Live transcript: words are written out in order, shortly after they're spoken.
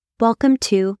Welcome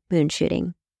to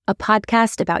Moonshooting, a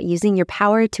podcast about using your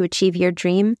power to achieve your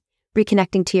dream,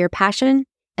 reconnecting to your passion,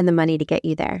 and the money to get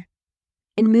you there.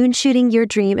 In Moonshooting, your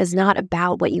dream is not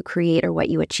about what you create or what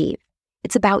you achieve.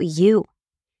 It's about you.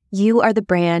 You are the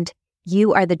brand.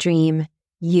 You are the dream.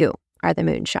 You are the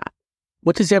moonshot.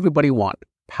 What does everybody want?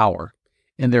 Power.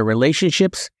 In their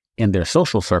relationships, in their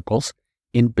social circles,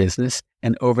 in business,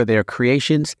 and over their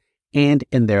creations, and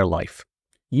in their life.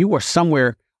 You are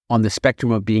somewhere on the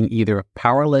spectrum of being either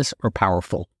powerless or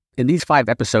powerful. In these 5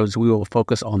 episodes, we will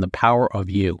focus on the power of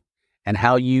you and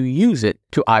how you use it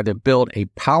to either build a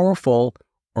powerful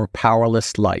or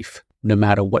powerless life, no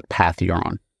matter what path you're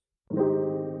on.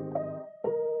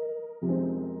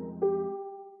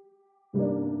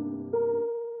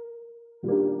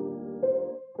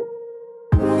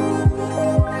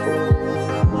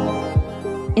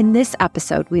 In this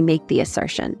episode, we make the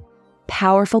assertion,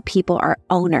 powerful people are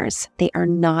owners. They are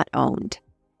not owned.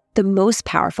 The most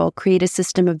powerful create a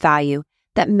system of value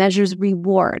that measures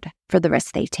reward for the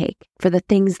risks they take, for the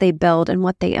things they build and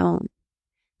what they own.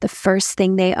 The first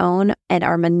thing they own and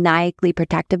are maniacally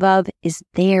protective of is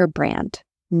their brand,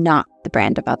 not the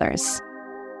brand of others.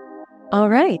 All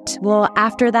right. Well,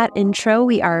 after that intro,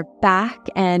 we are back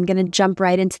and going to jump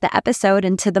right into the episode,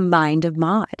 into the mind of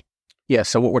Maude. Yeah,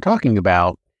 so what we're talking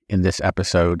about in this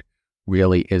episode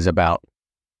really is about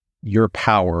your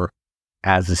power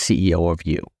as the CEO of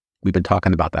you. We've been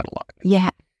talking about that a lot.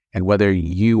 Yeah. And whether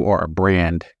you are a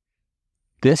brand,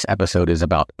 this episode is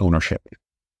about ownership.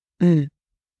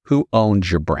 Who owns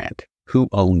your brand? Who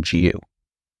owns you?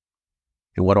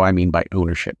 And what do I mean by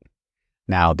ownership?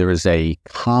 Now, there is a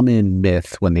common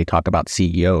myth when they talk about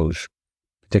CEOs,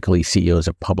 particularly CEOs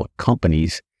of public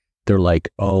companies. They're like,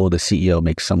 oh, the CEO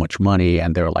makes so much money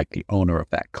and they're like the owner of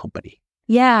that company.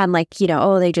 Yeah. And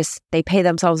they pay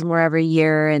themselves more every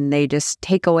year and they just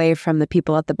take away from the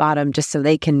people at the bottom just so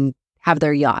they can have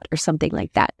their yacht or something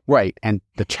like that. Right. And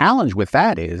the challenge with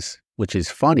that is, which is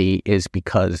funny, is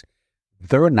because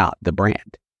they're not the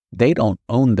brand. They don't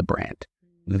own the brand.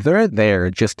 They're there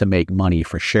just to make money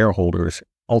for shareholders,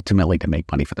 ultimately to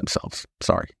make money for themselves.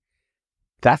 Sorry.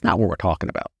 That's not what we're talking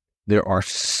about. There are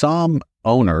some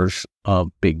owners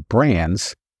of big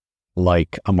brands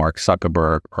like a Mark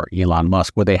Zuckerberg or Elon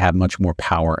Musk where they have much more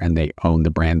power and they own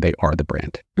the brand. They are the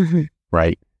brand,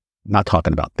 right? Not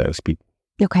talking about those people.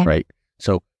 Okay. Right.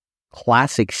 So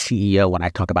classic CEO, when I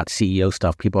talk about CEO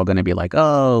stuff, people are going to be like,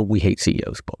 oh, we hate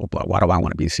CEOs, blah, blah, blah. Why do I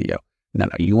want to be a CEO? No,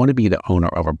 you want to be the owner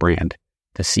of a brand,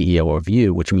 the CEO of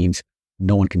you, which means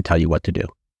no one can tell you what to do.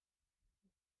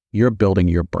 You're building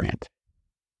your brand.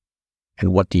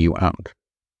 And what do you own?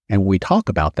 And when we talk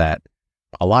about that,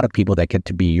 a lot of people that get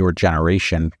to be your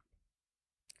generation,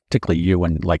 particularly you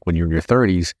when you're in your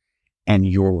 30s and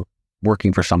you're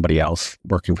working for somebody else,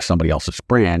 working for somebody else's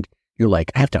brand, you're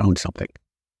like, I have to own something.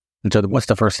 And so what's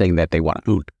the first thing that they want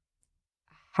to own?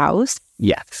 House?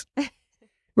 Yes.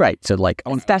 Right. So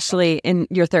especially in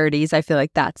your 30s, I feel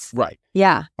like that's... Right.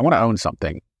 Yeah. I want to own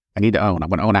something. I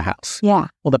want to own a house. Yeah.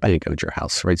 Well, the bank owns your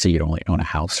house, right? So you don't only own a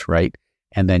house, right?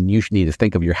 And then you need to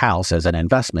think of your house as an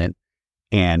investment.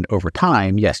 And over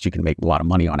time, yes, you can make a lot of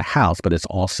money on a house, but it's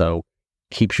also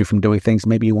keeps you from doing things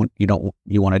maybe you want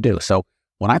to do. So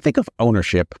when I think of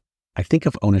ownership, I think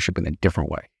of ownership in a different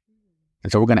way.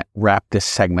 And so we're going to wrap this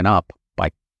segment up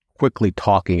by quickly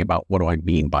talking about what do I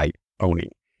mean by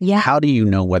owning. Yeah. How do you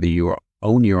know whether you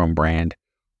own your own brand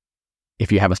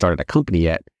if you haven't started a company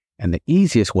yet? And the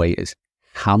easiest way is,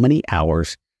 how many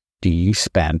hours do you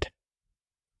spend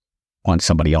on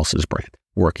somebody else's brand,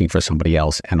 working for somebody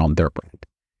else and on their brand?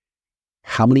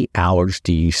 How many hours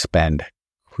do you spend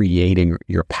creating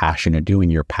your passion and doing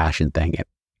your passion thing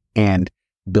and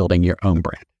building your own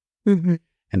brand? Mm-hmm.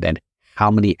 And then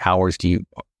how many hours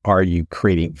are you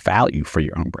creating value for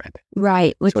your own brand?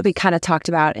 Right, which we kind of talked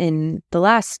about in the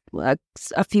last,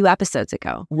 a few episodes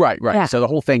ago. Right. Yeah. So the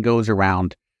whole thing goes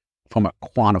around from a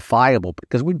quantifiable,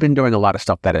 because we've been doing a lot of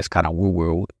stuff that is kind of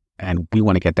woo-woo, and we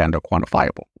want to get down to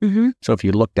quantifiable. Mm-hmm. So if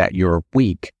you looked at your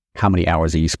week, how many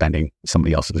hours are you spending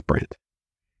somebody else's brand,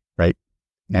 right?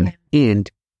 And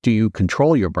do you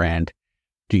control your brand?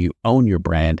 Do you own your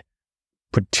brand?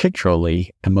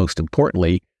 Particularly, and most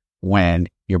importantly, when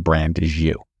your brand is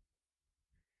you.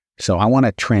 So I want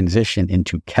to transition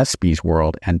into Kespi's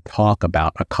world and talk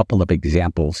about a couple of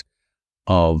examples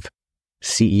of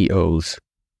CEOs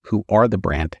who are the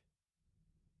brand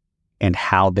and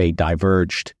how they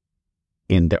diverged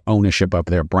in the ownership of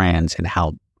their brands and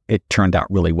how it turned out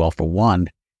really well for one,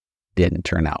 didn't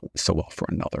turn out so well for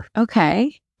another.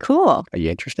 Okay, cool. Are you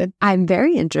interested? I'm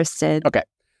very interested. Okay.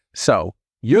 So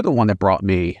you're the one that brought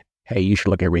me, hey, you should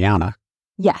look at Rihanna.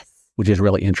 Yes. which is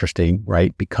really interesting,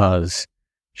 right? Because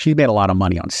she made a lot of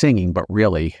money on singing, but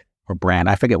really her brand,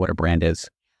 I forget what her brand is.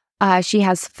 She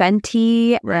has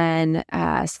Fenty and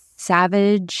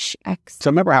Savage X. So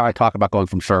remember how I talk about going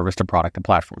from service to product to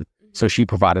platform? So she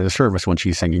provided a service when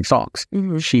she's singing songs.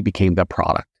 Mm-hmm. She became the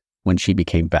product when she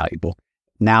became valuable.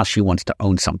 Now she wants to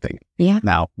own something. Yeah.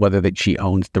 Now, whether that she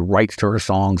owns the rights to her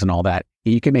songs and all that,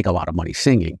 you can make a lot of money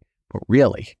singing, but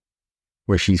really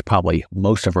where she's probably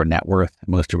most of her net worth,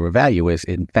 most of her value is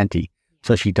in Fenty.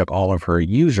 So she took all of her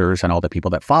users and all the people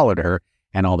that followed her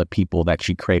and all the people that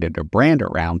she created a brand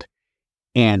around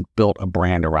and built a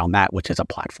brand around that, which is a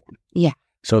platform. Yeah.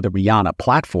 So the Rihanna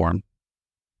platform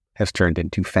has turned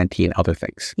into Fenty and other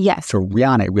things. Yes. So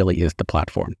Rihanna really is the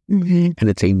platform, Mm-hmm. and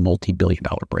it's a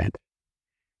multi-billion-dollar brand,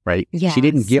 right? Yeah, She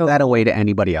didn't give so- that away to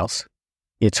anybody else.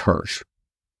 It's hers.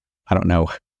 I don't know.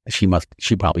 She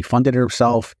probably funded it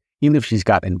herself. Even if she's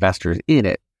got investors in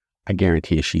it, I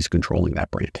guarantee you she's controlling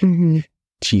that brand. Mm-hmm.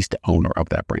 She's the owner of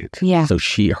that brand. Yeah. So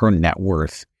her net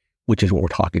worth, which is what we're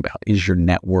talking about, is your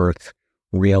net worth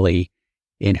really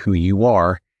in who you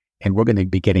are? And we're going to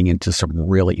be getting into some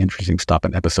really interesting stuff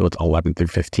in episodes 11 through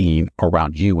 15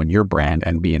 around you and your brand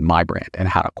and being my brand and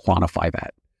how to quantify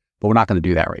that. But we're not going to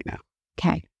do that right now.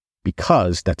 Okay.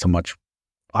 Because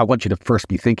I want you to first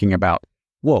be thinking about,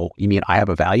 whoa, you mean I have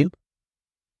a value?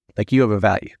 Like you have a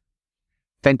value.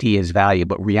 Fenty is value,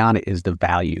 but Rihanna is the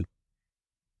value.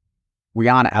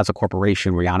 Rihanna as a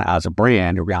corporation, Rihanna as a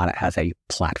brand, Rihanna as a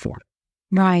platform.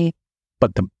 Right.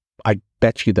 But I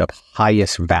bet you the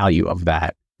highest value of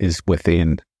that is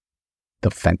within the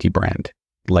Fenty brand.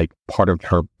 Like part of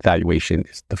her valuation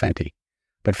is the Fenty.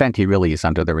 But Fenty really is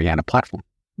under the Rihanna platform.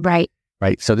 Right.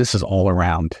 Right. So this is all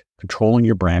around controlling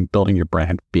your brand, building your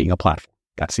brand, being a platform.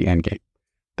 That's the end game.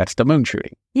 That's the moon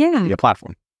shooting. Yeah. Be a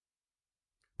platform.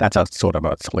 That's a sort of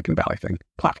a Silicon Valley thing.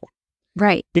 Platform.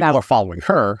 Right. People are following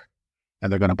her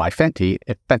and they're going to buy Fenty.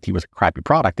 If Fenty was a crappy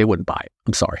product, they wouldn't buy it.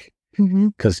 I'm sorry.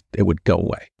 Because it would go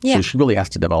away. Yeah. So she really has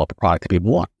to develop a product that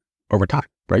people want over time,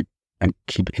 right? And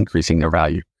keep increasing their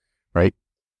value, right?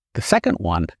 The second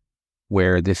one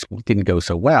where this didn't go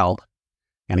so well,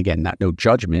 and again, no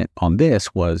judgment on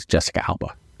this, was Jessica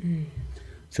Alba. Mm.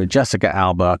 So Jessica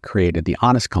Alba created The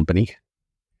Honest Company,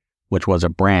 which was a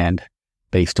brand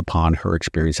based upon her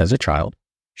experience as a child.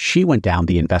 She went down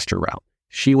the investor route.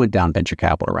 She went down venture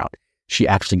capital route. She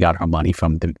actually got her money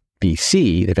from the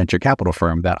VC, the venture capital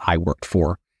firm that I worked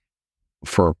for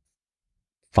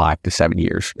 5 to 7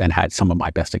 years and had some of my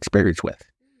best experience with.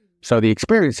 So the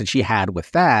experience that she had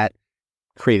with that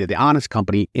created The Honest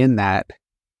Company, in that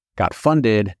got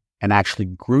funded and actually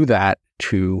grew that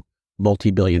to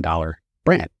multi-billion-dollar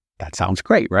brand. That sounds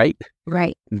great, right?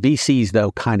 Right. VCs,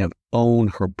 though, kind of own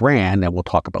her brand, and we'll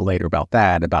talk about later about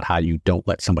that, about how you don't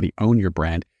let somebody own your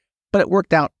brand. But it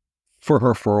worked out for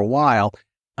her for a while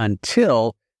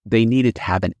until they needed to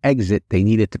have an exit. They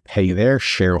needed to pay their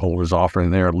shareholders off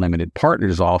and their limited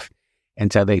partners off.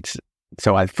 And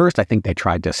so at first, I think they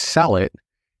tried to sell it.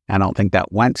 I don't think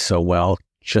that went so well,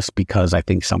 just because I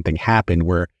think something happened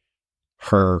where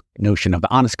her notion of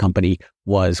The Honest Company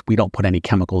was, we don't put any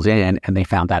chemicals in, and they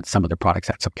found that some of the products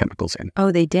had some chemicals in.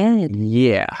 Oh, they did?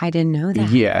 Yeah. I didn't know that.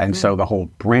 Yeah. And so the whole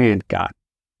brand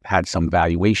had some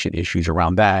valuation issues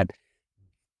around that.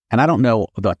 And I don't know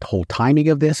the whole timing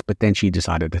of this, but then she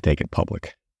decided to take it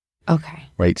public. Okay.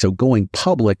 Right. So going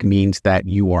public means that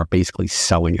you are basically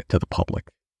selling it to the public.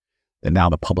 And now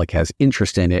the public has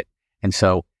interest in it. And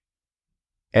so,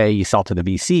 you sell to the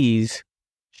VCs,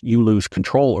 you lose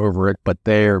control over it, but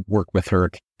they work with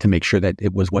her to make sure that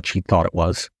it was what she thought it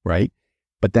was, right?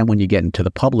 But then when you get into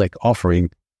the public offering,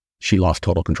 she lost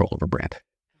total control over brand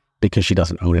because she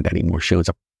doesn't own it anymore. She owns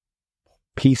a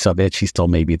piece of it. She still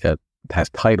maybe has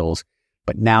titles,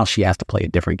 but now she has to play a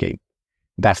different game.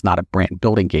 That's not a brand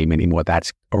building game anymore.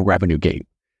 That's a revenue game.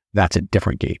 That's a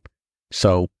different game.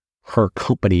 So her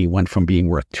company went from being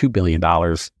worth $2 billion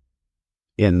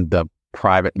in the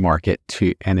private market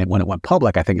and then when it went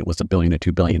public, I think it was $1 billion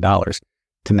to $2 billion,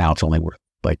 to now it's only worth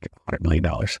like $100 million.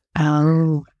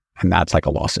 Oh. And that's like a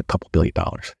loss of a couple $1 billion.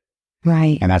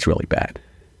 Right. And that's really bad.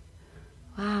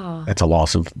 Wow. That's a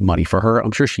loss of money for her.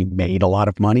 I'm sure she made a lot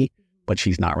of money, but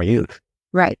she's not renewed.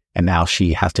 Right. And now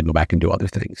she has to go back and do other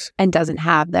things. And doesn't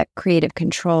have that creative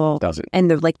control. Doesn't. And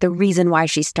the reason why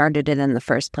she started it in the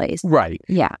first place. Right.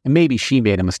 Yeah. And maybe she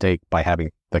made a mistake by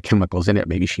having the chemicals in it.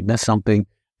 Maybe she missed something.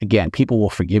 Again, people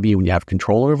will forgive you when you have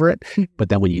control over it. But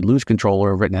then when you lose control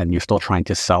over it and you're still trying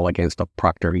to sell against a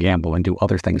Procter & Gamble and do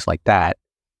other things like that,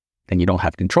 then you don't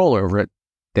have control over it.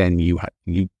 Then you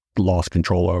lost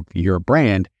control over your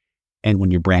brand. And when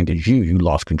your brand is you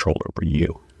lost control over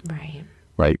you. Right.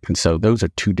 right? And so those are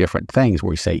two different things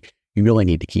where we say you really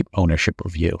need to keep ownership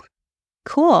of you.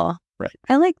 Cool. Right.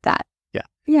 I like that. Yeah.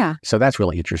 Yeah. So that's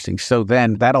really interesting. So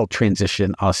then that'll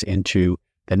transition us into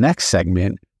the next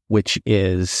segment, which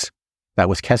is, that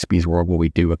was Kespi's world, where we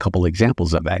do a couple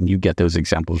examples of that, and you get those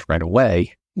examples right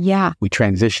away. Yeah. We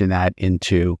transition that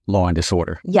into Law and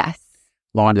Disorder. Yes.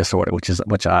 Law and Disorder,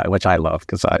 which I love,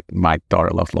 because my daughter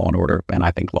loves Law and Order, and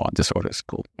I think Law and Disorder is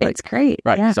cool. Right? It's great.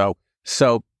 Right. Yeah.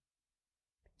 So,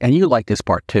 and you like this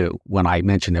part too, when I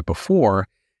mentioned it before,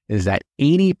 is that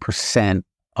 80%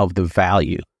 of the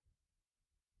value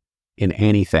in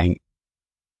anything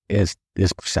is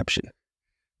perception.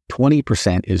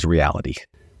 20% is reality.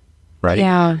 Right?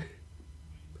 Yeah.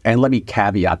 And let me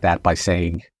caveat that by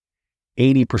saying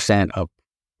 80%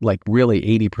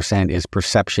 is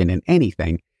perception in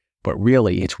anything, but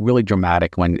really it's really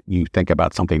dramatic when you think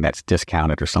about something that's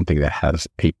discounted or something that has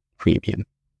a premium.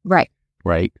 Right.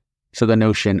 Right? So the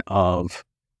notion of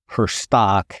her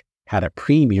stock had a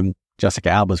premium, Jessica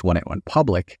Alba's, when it went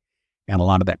public, and a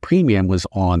lot of that premium was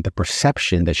on the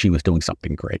perception that she was doing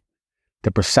something great,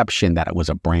 the perception that it was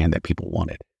a brand that people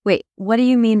wanted. Wait, what do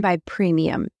you mean by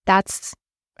premium? That's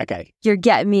okay. You're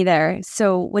getting me there.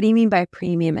 So what do you mean by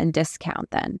premium and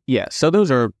discount then? Yeah. So those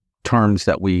are terms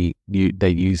that they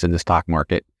use in the stock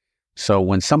market. So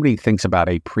when somebody thinks about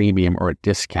a premium or a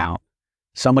discount,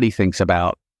 somebody thinks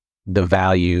about the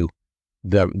value,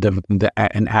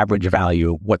 an average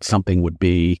value of what something would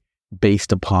be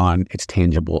based upon its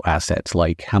tangible assets,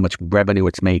 like how much revenue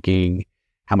it's making,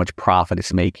 how much profit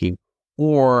it's making,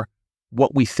 or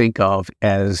what we think of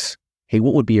as, hey,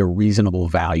 what would be a reasonable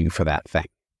value for that thing?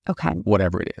 Okay.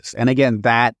 Whatever it is. And again,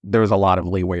 there's a lot of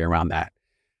leeway around that.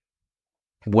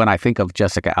 When I think of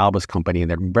Jessica Alba's company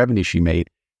and the revenue she made,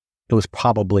 it was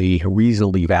probably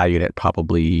reasonably valued at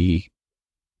probably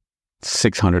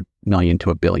 $600 million to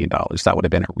 $1 billion. That would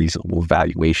have been a reasonable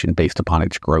valuation based upon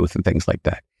its growth and things like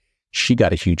that. She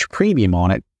got a huge premium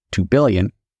on it, $2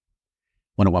 billion,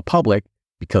 when it went public,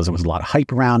 because there was a lot of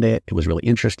hype around it. It was really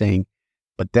interesting.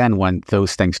 But then when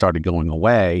those things started going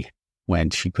away, when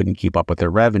she couldn't keep up with her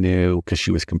revenue because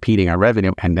she was competing on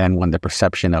revenue, and then when the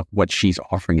perception of what she's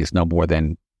offering is no more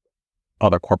than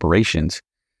other corporations,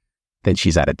 then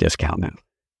she's at a discount now.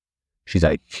 She's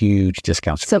at a huge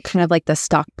discount. So kind of like the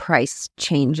stock price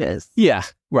changes. Yeah,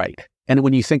 right. And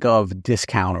when you think of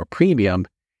discount or premium,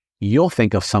 you'll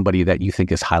think of somebody that you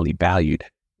think is highly valued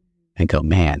and go,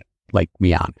 man, like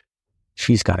Rihanna.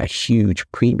 She's got a huge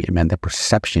premium and the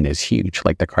perception is huge.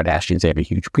 Like the Kardashians, they have a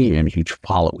huge premium, a huge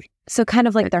following. So kind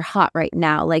of like they're hot right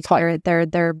now. Like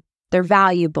they're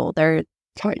valuable. They're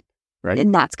tight, right?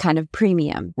 And that's kind of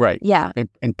premium. Right. Yeah.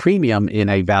 And premium in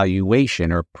a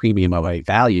valuation or premium of a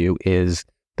value is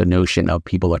the notion of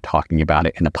people are talking about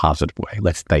it in a positive way.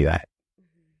 Let's say that.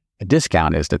 A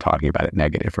discount is they're talking about it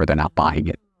negative or they're not buying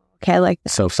it. Okay, I like that.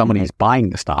 So if somebody's buying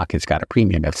the stock, it's got a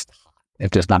premium if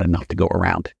there's not enough to go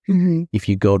around. Mm-hmm. If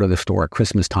you go to the store at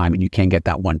Christmas time and you can't get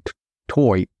that one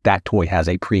toy, that toy has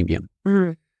a premium.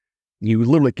 Mm-hmm. You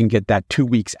literally can get that 2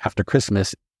 weeks after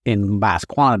Christmas in mass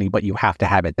quantity, but you have to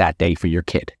have it that day for your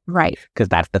kid. Right. Because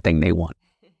that's the thing they want.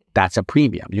 That's a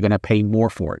premium. You're going to pay more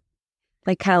for it.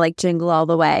 Like kind of like Jingle All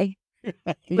the Way.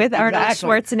 With Arnold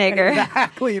Schwarzenegger.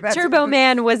 Exactly. Turbo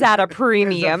Man was at a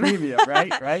premium.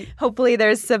 Right? Hopefully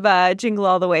there's some Jingle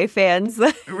All the Way fans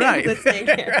listening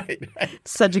here. Right.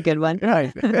 Such a good one.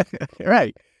 Right.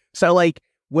 Right. So like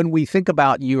when we think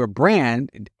about your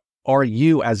brand, are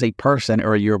you as a person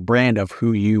or your brand of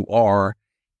who you are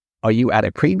you at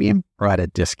a premium or at a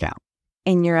discount?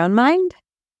 In your own mind?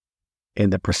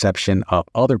 In the perception of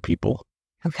other people.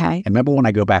 Okay. And remember when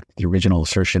I go back to the original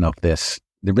assertion of this,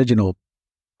 the original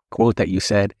quote that you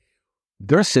said,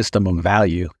 their system of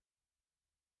value,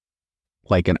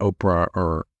 like an Oprah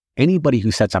or anybody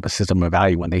who sets up a system of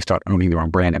value when they start owning their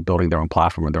own brand and building their own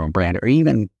platform or their own brand, or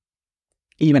even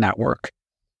at work,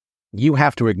 you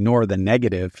have to ignore the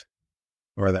negative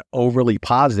or the overly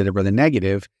positive or the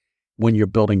negative when you're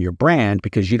building your brand,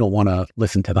 because you don't want to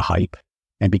listen to the hype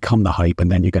and become the hype.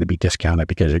 And then you're going to be discounted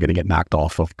because you're going to get knocked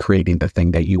off of creating the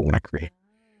thing that you want to create.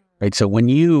 Right. So when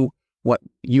you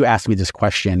asked me this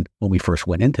question when we first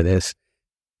went into this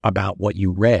about what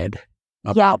you read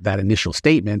about that initial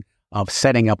statement of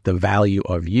setting up the value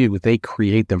of you, they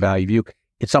create the value of you.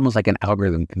 It's almost like an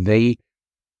algorithm. They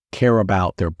care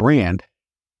about their brand.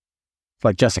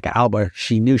 Like Jessica Alba,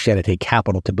 she knew she had to take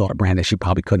capital to build a brand that she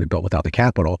probably couldn't have built without the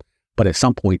capital. But at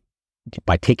some point,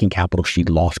 by taking capital, she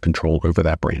lost control over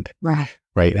that brand. Right.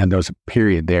 Right. And there was a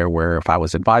period there where if I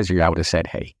was advisor, I would have said,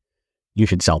 hey, you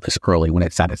should sell this early when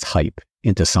it's at its hype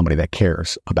into somebody that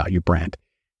cares about your brand,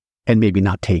 and maybe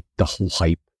not take the whole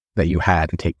hype that you had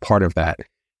and take part of that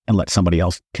and let somebody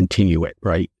else continue it,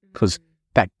 right? Because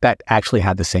that actually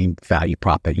had the same value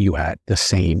prop that you had, the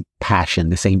same passion,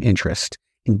 the same interest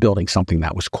in building something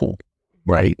that was cool,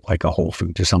 right? Like a Whole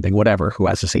Foods or something, whatever, who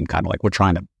has the same kind of like, we're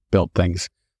trying to build things,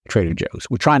 Trader Joe's.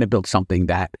 We're trying to build something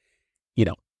that,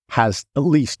 has at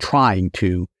least trying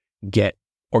to get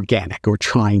organic or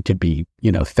trying to be,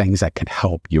 things that can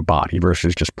help your body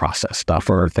versus just processed stuff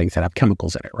or things that have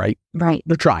chemicals in it, right? Right.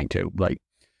 They're trying to, like,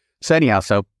 so anyhow,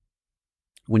 so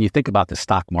when you think about the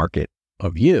stock market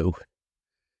of you,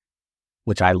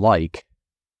 which I like,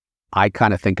 I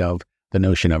kind of think of the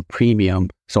notion of premium.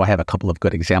 So I have a couple of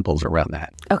good examples around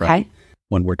that. Okay. Right?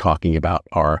 When we're talking about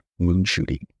our moon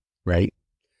shooting, right?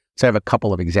 So I have a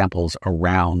couple of examples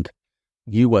around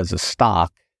you as a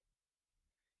stock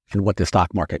and what the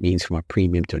stock market means from a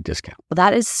premium to a discount. Well,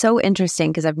 that is so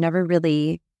interesting because I've never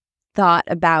really thought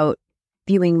about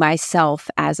viewing myself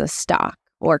as a stock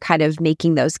or kind of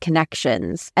making those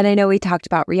connections. And I know we talked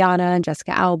about Rihanna and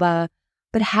Jessica Alba,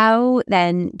 but how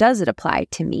then does it apply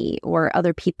to me or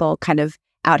other people kind of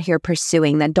out here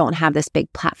pursuing that don't have this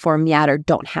big platform yet or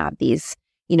don't have these,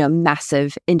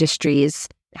 massive industries?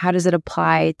 How does it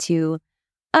apply to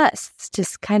us,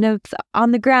 just kind of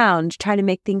on the ground, trying to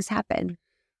make things happen?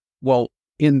 Well,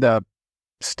 in the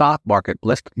stock market,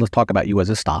 let's talk about you as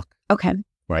a stock. Okay.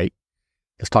 Right?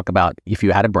 Let's talk about if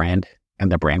you had a brand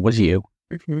and the brand was you,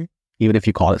 even if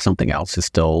you call it something else, it's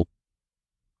still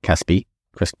Crispin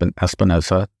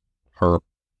Espinosa.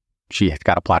 She has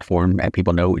got a platform and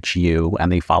people know it's you and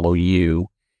they follow you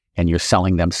and you're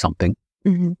selling them something,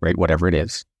 right? Whatever it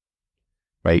is,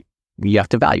 right? You have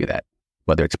to value that,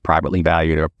 whether it's privately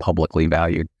valued or publicly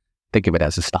valued. Think of it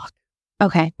as a stock.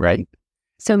 Okay. Right?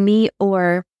 So me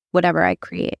or whatever I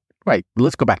create. Right.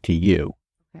 Let's go back to you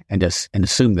and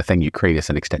assume the thing you create is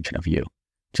an extension of you.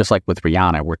 Just like with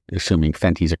Rihanna, we're assuming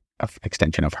Fenty's an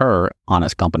extension of her.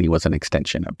 Honest Company was an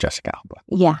extension of Jessica Alba.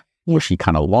 Yeah. Where she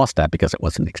kind of lost that because it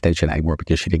wasn't an extension anymore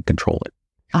because she didn't control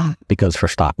it. Because her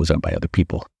stock was owned by other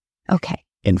people. Okay.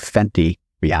 In Fenty,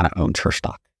 Rihanna owns her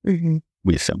stock.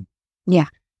 We assume. Yeah.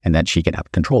 And then she can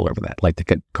have control over that. Like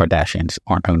the Kardashians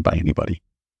aren't owned by anybody.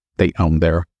 They own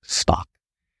their stock,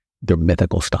 their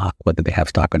mythical stock, whether they have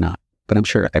stock or not. But I'm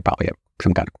sure they probably have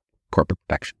some kind of corporate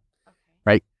protection.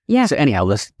 Right? Yeah. So anyhow,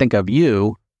 let's think of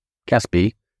you,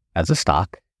 Kesby, as a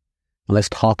stock. And let's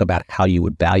talk about how you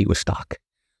would value a stock.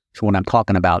 So when I'm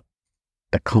talking about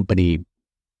the company,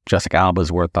 Jessica Alba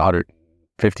is worth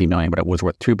 $150 million, but it was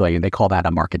worth $2 billion, they call that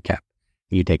a market cap.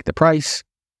 You take the price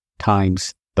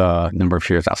times the number of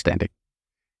shares outstanding.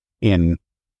 In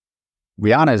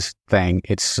Rihanna's thing,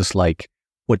 it's just like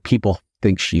what people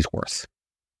think she's worth,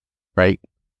 right?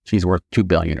 She's worth $2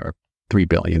 billion or $3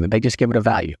 billion, and they just give it a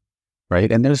value,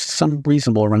 right? And there's some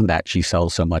reasonable around that. She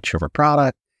sells so much of her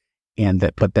product,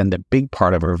 but then the big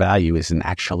part of her value isn't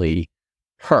actually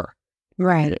her.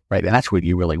 Right. Right. And that's what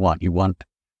you really want. You want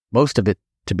most of it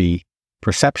to be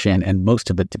perception and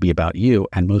most of it to be about you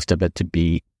and most of it to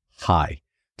be high.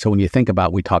 So when you think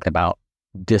about, we talked about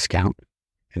discount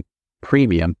and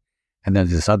premium, and then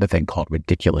there's this other thing called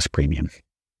ridiculous premium.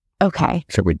 Okay.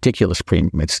 So ridiculous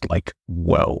premium, it's like,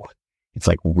 whoa, it's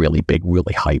like really big,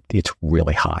 really hyped. It's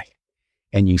really high.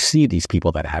 And you see these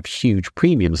people that have huge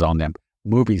premiums on them,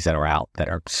 movies that are out that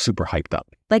are super hyped up.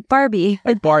 Like Barbie.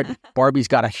 Like Barbie's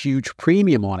got a huge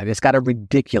premium on it. It's got a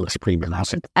ridiculous premium on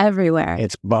it. Everywhere.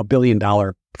 It's a $1 billion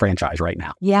franchise right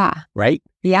now. Yeah. Right?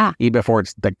 Yeah. Even before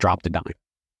it's like dropped a dime.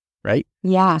 Right?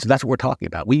 Yeah. So that's what we're talking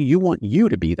about. You want you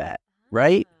to be that.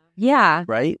 Right? Yeah.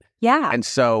 Right? Yeah. And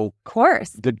so of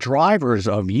course, the drivers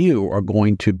of you are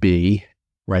going to be,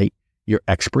 right, your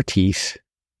expertise,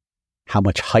 how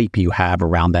much hype you have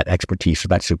around that expertise or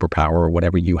that superpower or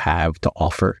whatever you have to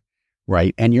offer,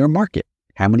 right? And your market,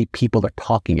 how many people are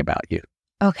talking about you.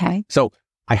 Okay. So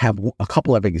I have a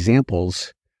couple of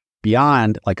examples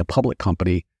beyond like a public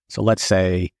company. So let's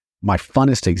say my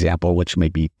funnest example, which may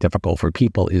be difficult for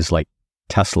people, is like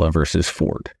Tesla versus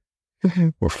Ford.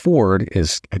 Where Ford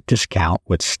is a discount,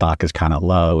 which stock is kind of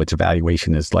low. Its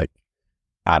valuation is like,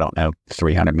 I don't know,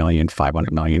 300 million,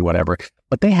 500 million, whatever.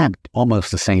 But they have almost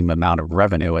the same amount of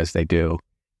revenue as they do,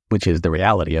 which is the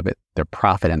reality of it. Their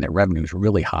profit and their revenue is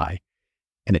really high.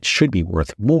 And it should be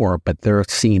worth more, but they're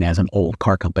seen as an old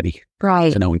car company.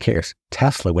 Right. So no one cares.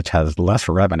 Tesla, which has less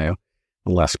revenue,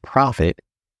 less profit,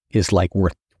 is like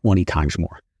worth 20 times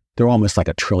more. They're almost like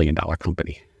 $1 trillion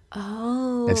company.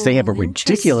 Oh, and so they have a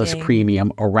ridiculous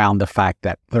premium around the fact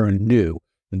that they're new,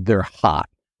 they're hot,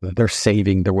 they're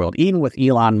saving the world. Even with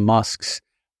Elon Musk's,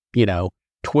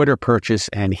 Twitter purchase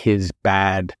and his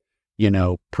bad,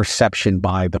 perception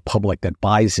by the public that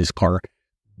buys his car,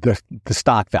 the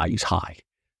stock value's high.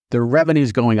 The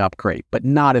revenue's going up great, but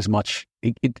not as much.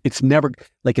 It's never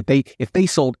like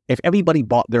if everybody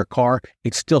bought their car,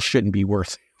 it still shouldn't be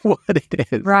worth what it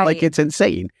is. Right. Like it's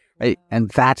insane. Right. And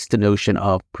that's the notion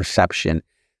of perception.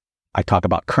 I talk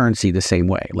about currency the same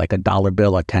way, like a $1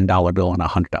 bill, a $10 bill, and a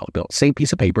 $100 bill. Same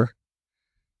piece of paper,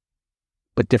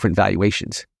 but different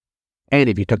valuations. And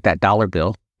if you took that $1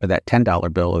 bill or that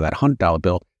 $10 bill or that $100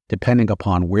 bill, depending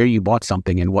upon where you bought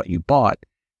something and what you bought,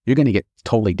 you're going to get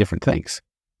totally different things.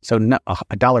 So a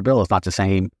 $1 bill is not the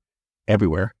same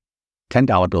everywhere.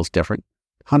 $10 bill is different.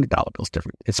 $100 bill is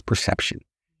different. It's perception,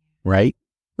 right?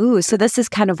 Ooh, so this is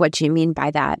kind of what you mean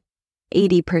by that.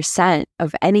 80%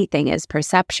 of anything is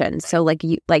perception. So like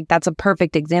that's a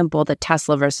perfect example, the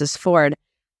Tesla versus Ford.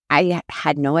 I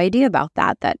had no idea about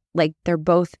that like they're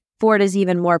both, Ford is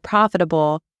even more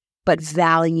profitable, but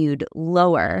valued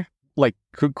lower. Like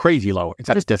crazy lower. It's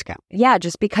at a discount. Yeah,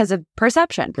 just because of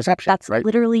perception. That's right?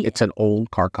 Literally. It's an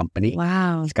old car company.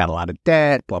 Wow. It's got a lot of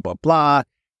debt, blah, blah, blah.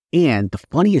 And the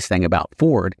funniest thing about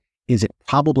Ford is it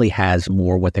probably has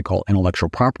more what they call intellectual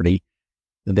property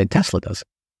than Tesla does.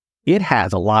 It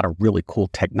has a lot of really cool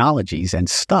technologies and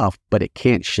stuff, but it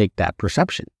can't shake that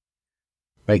perception.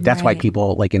 Right? That's why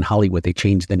people, like in Hollywood, they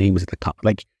change the names of the company.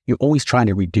 Like you're always trying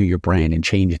to redo your brand and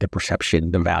change the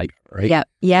perception, the value, right?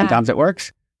 Yeah. Sometimes it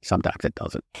works. Sometimes it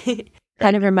doesn't.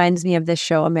 Kind of reminds me of this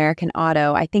show, American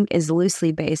Auto, I think is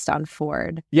loosely based on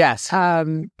Ford. Yes. I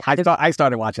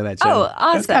started watching that show. Oh,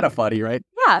 awesome. It's kind of funny, right?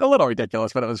 Yeah. A little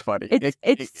ridiculous, but it was funny.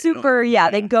 It's super,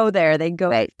 they go there. They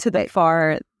go to the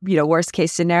far, worst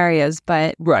case scenarios,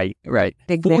 but... Right.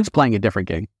 Ford's playing a different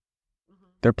game.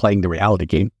 They're playing the reality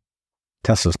game.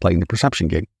 Tesla's playing the perception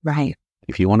game. Right.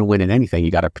 If you want to win in anything,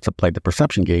 you got to play the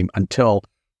perception game until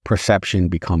perception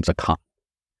becomes a con.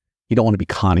 You don't want to be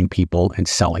conning people and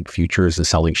selling futures and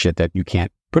selling shit that you can't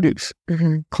produce.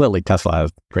 Mm-hmm. Clearly, Tesla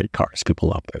has great cars. People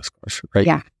love those cars, right?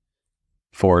 Yeah.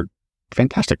 Ford,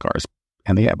 fantastic cars.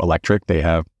 And they have electric, they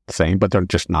have the same, but they're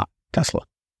just not Tesla.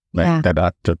 Like, they're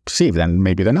not to see, then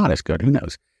maybe they're not as good. Who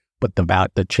knows? But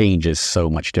the change is so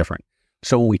much different.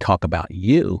 So when we talk about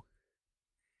you,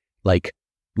 like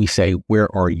we say, where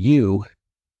are you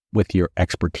with your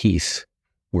expertise?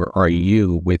 Where are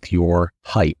you with your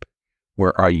hype?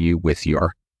 Where are you with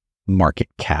your market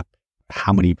cap?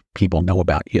 How many people know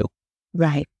about you?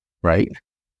 Right. Right?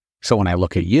 So when I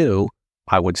look at you,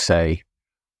 I would say,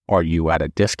 are you at a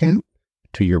discount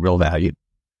to your real value?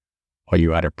 Are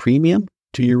you at a premium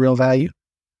to your real value?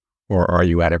 Or are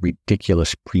you at a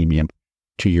ridiculous premium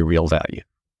to your real value?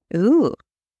 Ooh,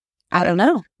 I don't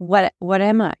know. What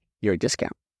am I? You're a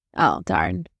discount. Oh,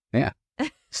 darn. Yeah.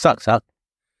 Sucks, huh?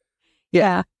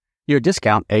 Yeah. You're a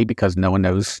discount, A, because no one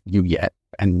knows you yet,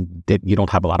 and you don't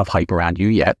have a lot of hype around you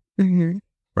yet,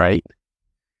 right?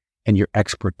 And your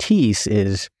expertise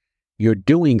is you're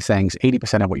doing things,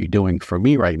 80% of what you're doing for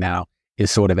me right now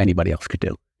is sort of anybody else could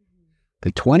do.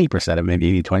 The 20% of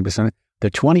maybe 20%,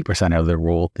 the 20% of the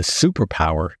rule, the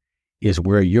superpower is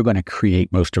where you're going to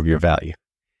create most of your value.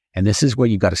 And this is where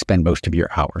you got to spend most of your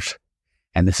hours.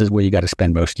 And this is where you got to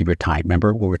spend most of your time.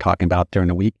 Remember what we're talking about during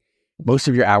the week? Most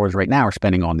of your hours right now are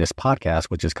spending on this podcast,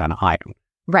 which is kind of high.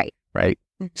 Right. Right.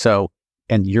 So,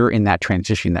 and you're in that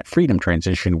transition, that freedom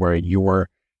transition where you're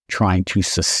trying to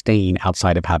sustain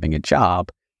outside of having a job,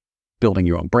 building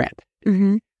your own brand.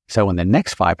 Mm-hmm. So in the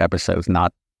next 5 episodes,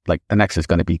 not like the next is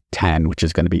going to be 10, which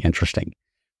is going to be interesting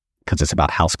because it's about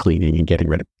house cleaning and getting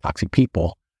rid of toxic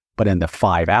people. But in the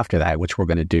 5 after that, which we're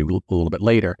going to do a little bit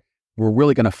later, we're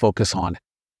really going to focus on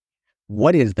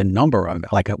what is the number of,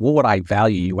 like, what would I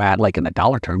value you at, like in the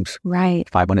dollar terms? Right.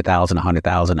 500,000,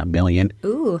 100,000, $1 million.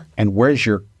 Ooh. And where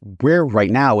right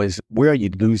now is, where are you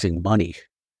losing money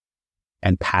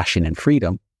and passion and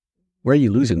freedom? Where are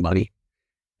you losing money?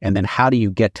 And then how do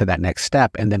you get to that next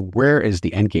step? And then where is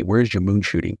the end game? Where's your moon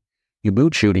shooting? Your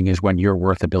moon shooting is when you're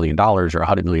worth $1 billion or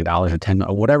 $100 million or 10,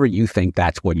 or whatever you think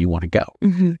that's what you want to go.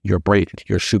 Mm-hmm. Your brand,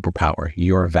 your superpower,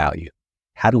 your value.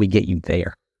 How do we get you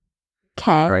there?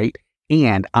 Okay. Right?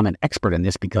 And I'm an expert in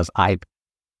this because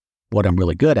what I'm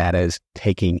really good at is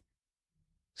taking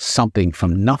something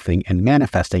from nothing and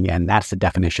manifesting, and that's the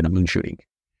definition of moon shooting.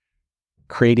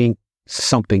 Creating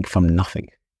something from nothing.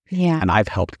 Yeah. And I've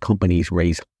helped companies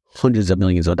raise hundreds of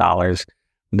millions of dollars,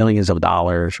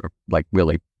 or like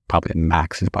really probably the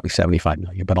max is probably 75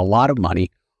 million, but a lot of money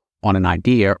on an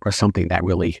idea or something that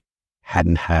really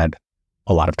hadn't had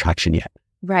a lot of traction yet.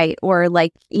 Right. Or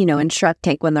like, in Shark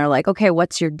Tank when they're like, okay,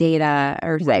 what's your data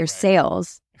or your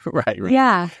sales? Right.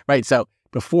 Yeah. Right. So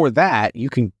before that, you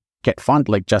can get funded.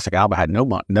 Like Jessica Alba had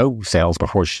no sales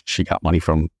before she got money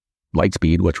from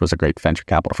Lightspeed, which was a great venture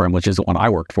capital firm, which is the one I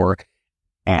worked for.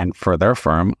 And for their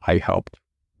firm, I helped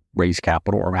raise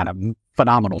capital around a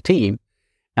phenomenal team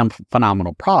and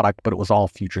phenomenal product, but it was all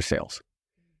future sales.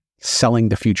 Selling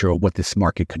the future of what this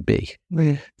market could be.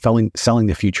 Selling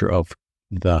the future of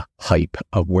the hype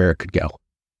of where it could go.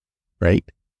 Right?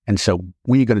 And so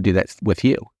we're going to do that with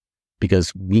you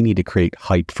because we need to create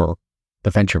hype for the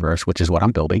Ventureverse, which is what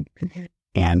I'm building.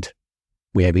 And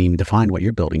we haven't even defined what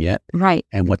you're building yet. Right.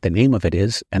 And what the name of it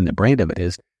is and the brand of it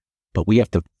is. But we have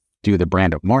to do the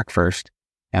brand of Mark first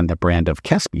and the brand of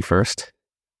Kesby first.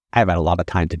 I've had a lot of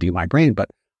time to do my brand, but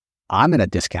I'm in a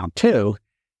discount too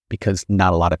because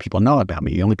not a lot of people know about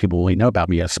me. The only people who know about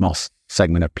me are a small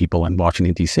segment of people in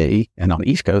Washington, D.C. and on the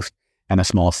East Coast and a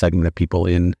small segment of people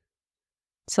in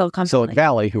Silicon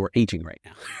Valley who are aging right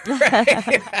now.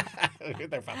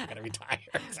 They're probably going to retire.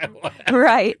 So.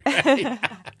 Right.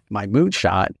 My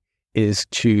moonshot is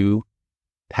to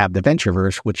have the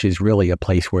Ventureverse, which is really a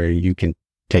place where you can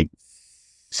take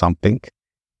something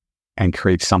and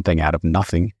create something out of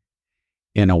nothing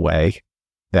in a way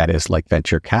that is like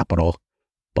venture capital,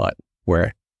 but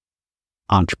where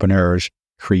entrepreneurs,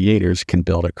 creators can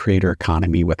build a creator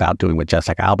economy without doing what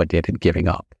Jessica Alba did and giving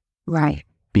up. Right.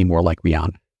 Be more like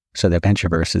Rihanna. So the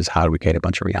Ventureverse is how do we create a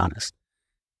bunch of Rihannas,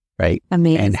 right?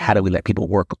 Amazing. And how do we let people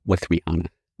work with Rihanna?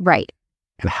 Right.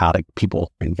 And how do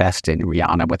people invest in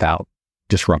Rihanna without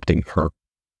disrupting her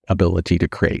ability to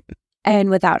create? And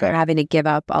without her having to give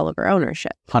up all of her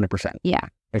ownership. 100%. Yeah.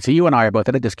 Right, so you and I are both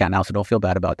at a discount now, so don't feel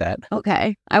bad about that.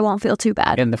 Okay. I won't feel too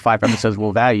bad. In the 5 episodes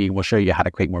we'll show you how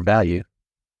to create more value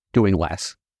doing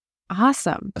less.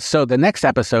 Awesome. So the next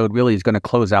episode really is going to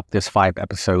close up this 5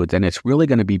 episodes, and it's really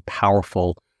going to be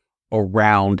powerful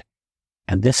around,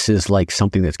 and this is like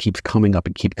something that keeps coming up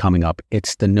and keep coming up.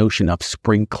 It's the notion of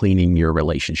spring cleaning your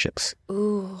relationships.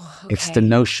 Ooh, okay. It's the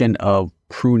notion of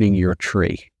pruning your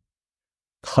tree,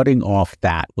 cutting off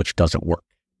that which doesn't work.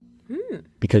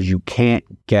 Because you can't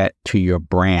get to your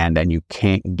brand and you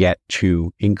can't get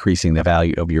to increasing the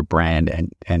value of your brand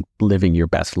and living your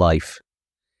best life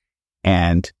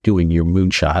and doing your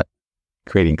moonshot,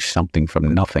 creating something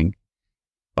from nothing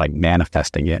by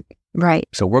manifesting it. Right.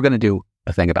 So we're going to do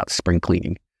a thing about spring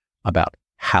cleaning, about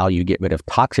how you get rid of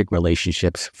toxic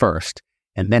relationships first,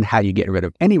 and then how you get rid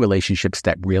of any relationships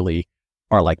that really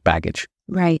are like baggage.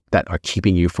 Right. That are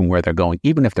keeping you from where they're going,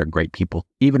 even if they're great people,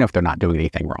 even if they're not doing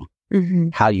anything wrong. Mm-hmm.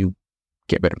 How you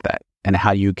get rid of that and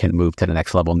how you can move to the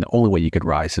next level. And the only way you could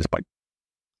rise is by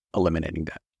eliminating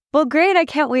that. Well, great. I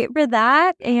can't wait for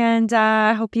that. And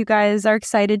I hope you guys are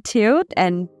excited too.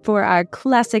 And for our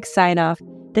classic sign off,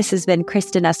 this has been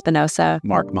Kristen Espinosa,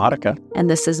 Mark Modica, and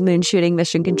this is Moonshooting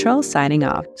Mission Control signing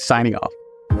off. Signing off.